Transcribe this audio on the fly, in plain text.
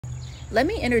Let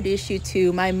me introduce you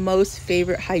to my most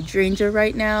favorite hydrangea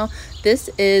right now. This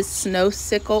is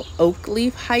Snowcicle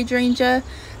Oakleaf Hydrangea.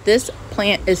 This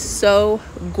plant is so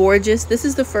gorgeous. This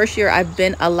is the first year I've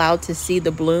been allowed to see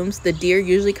the blooms. The deer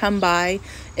usually come by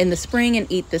in the spring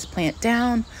and eat this plant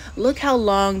down. Look how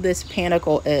long this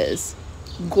panicle is.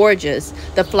 Gorgeous.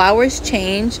 The flowers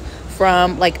change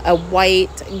from like a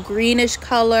white greenish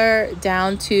color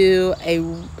down to a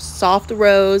soft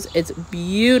rose. It's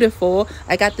beautiful.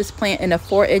 I got this plant in a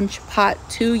 4-inch pot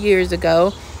 2 years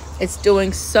ago. It's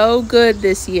doing so good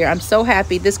this year. I'm so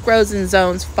happy. This grows in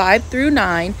zones 5 through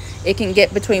 9. It can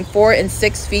get between 4 and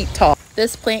 6 feet tall.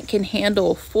 This plant can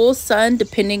handle full sun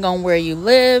depending on where you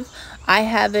live. I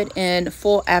have it in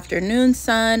full afternoon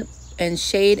sun and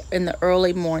shade in the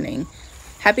early morning.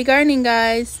 Happy gardening,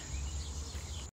 guys.